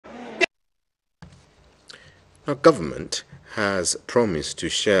Our government has promised to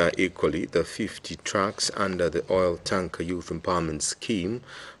share equally the 50 trucks under the oil tanker youth empowerment scheme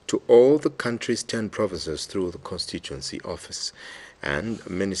to all the country's 10 provinces through the constituency office. And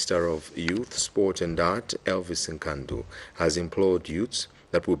Minister of Youth, Sport and Art, Elvis Nkandu, has implored youths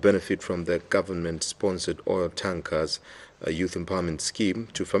that will benefit from the government-sponsored oil tankers youth empowerment scheme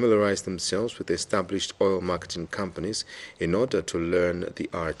to familiarize themselves with established oil marketing companies in order to learn the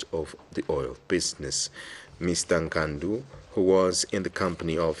art of the oil business. Mr. Nkandu, who was in the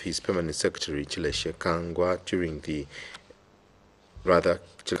company of his permanent secretary Chileshe Kangwa during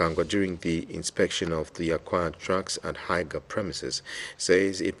the inspection of the acquired trucks at Haiger premises,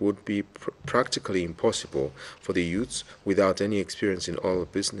 says it would be practically impossible for the youths without any experience in oil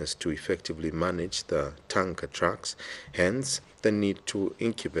business to effectively manage the tanker trucks, hence the need to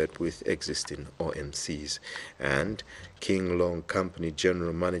incubate with existing OMCs. And King Long Company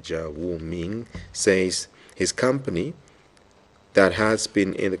General Manager Wu Ming says his company, that has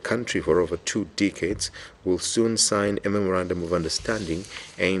been in the country for over 2 decades, will soon sign a memorandum of understanding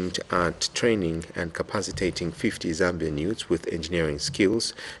aimed at training and capacitating 50 Zambian youths with engineering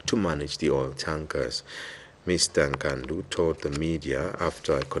skills to manage the oil tankers. Mr. Nkandu told the media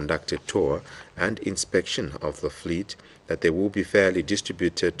after a conducted tour and inspection of the fleet that they will be fairly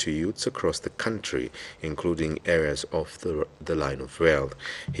distributed to youths across the country, including areas off the line of rail.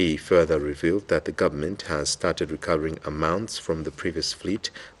 He further revealed that the government has started recovering amounts from the previous fleet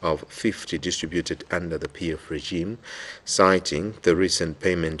of 50 distributed under the PF regime, citing the recent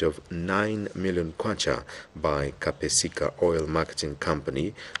payment of 9 million kwacha by Kapesika Oil Marketing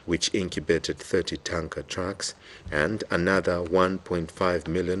Company, which incubated 30 tanker trucks, and another 1.5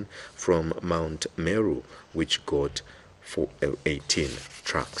 million from Mount Meru, which got for 18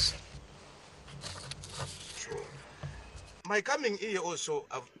 trucks. My coming here also,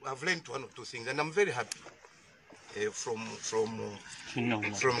 I've learned 1 or 2 things, and I'm very happy from King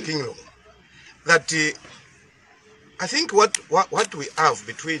Long. That I think what we have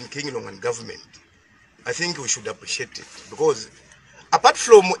between King Long and government, I think we should appreciate it, because apart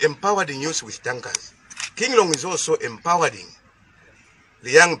from empowering youth with tankers, King Long is also empowering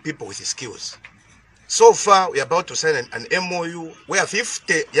the young people with skills. So far, we are about to sign an MOU where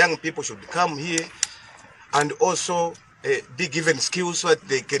 50 young people should come here and also be given skills so that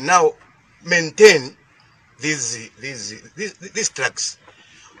they can now maintain these trucks.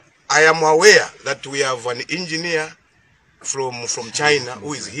 I am aware that we have an engineer from China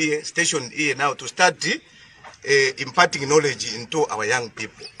who is here, stationed here now to start imparting knowledge into our young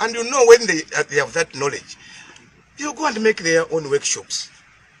people. And you know, when they have that knowledge, they'll go and make their own workshops.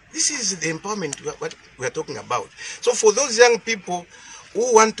 This is the empowerment what we are talking about. So for those young people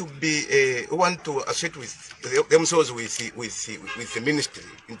who want to be, who want to associate with themselves with the ministry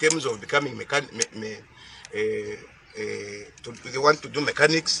in terms of becoming they want to do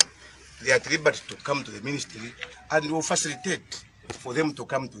mechanics, they are at liberty to come to the ministry, and we will facilitate for them to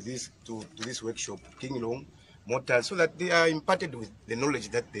come to this workshop, King Long Motors, so that they are imparted with the knowledge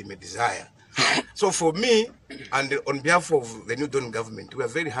that they may desire. So for me, and on behalf of the New Dawn government, we are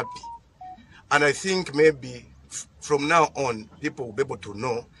very happy. And I think maybe from now on, people will be able to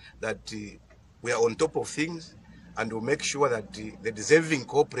know that we are on top of things, and we'll make sure that the deserving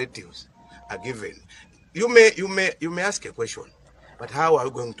cooperatives are given. You may ask a question, but how are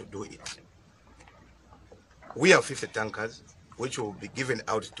we going to do it? We have 50 tankers, which will be given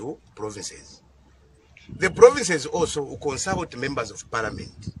out to provinces. The provinces also will consult members of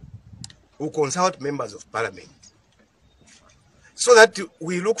parliament. So that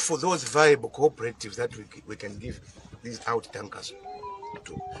we look for those viable cooperatives that we can give these out tankers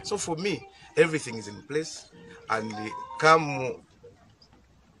to. So for me, everything is in place, and come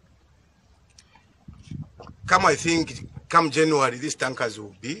I think come January, these tankers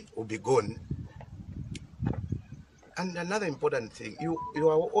will be gone. And another important thing, you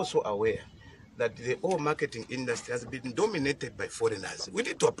are also aware that the oil marketing industry has been dominated by foreigners. We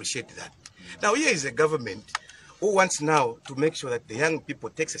need to appreciate that. Now here is a government who wants now to make sure that the young people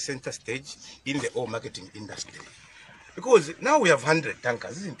takes a center stage in the oil marketing industry. Because now we have 100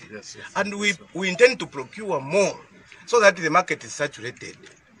 tankers, isn't it? Yes, yes, and we intend to procure more so that the market is saturated,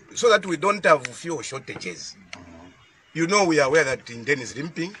 so that we don't have fuel shortages. You know, we are aware that Indian is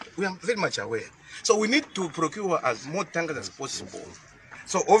limping. We are very much aware. So we need to procure as more tankers as possible.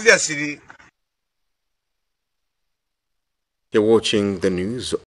 So obviously, you're watching the news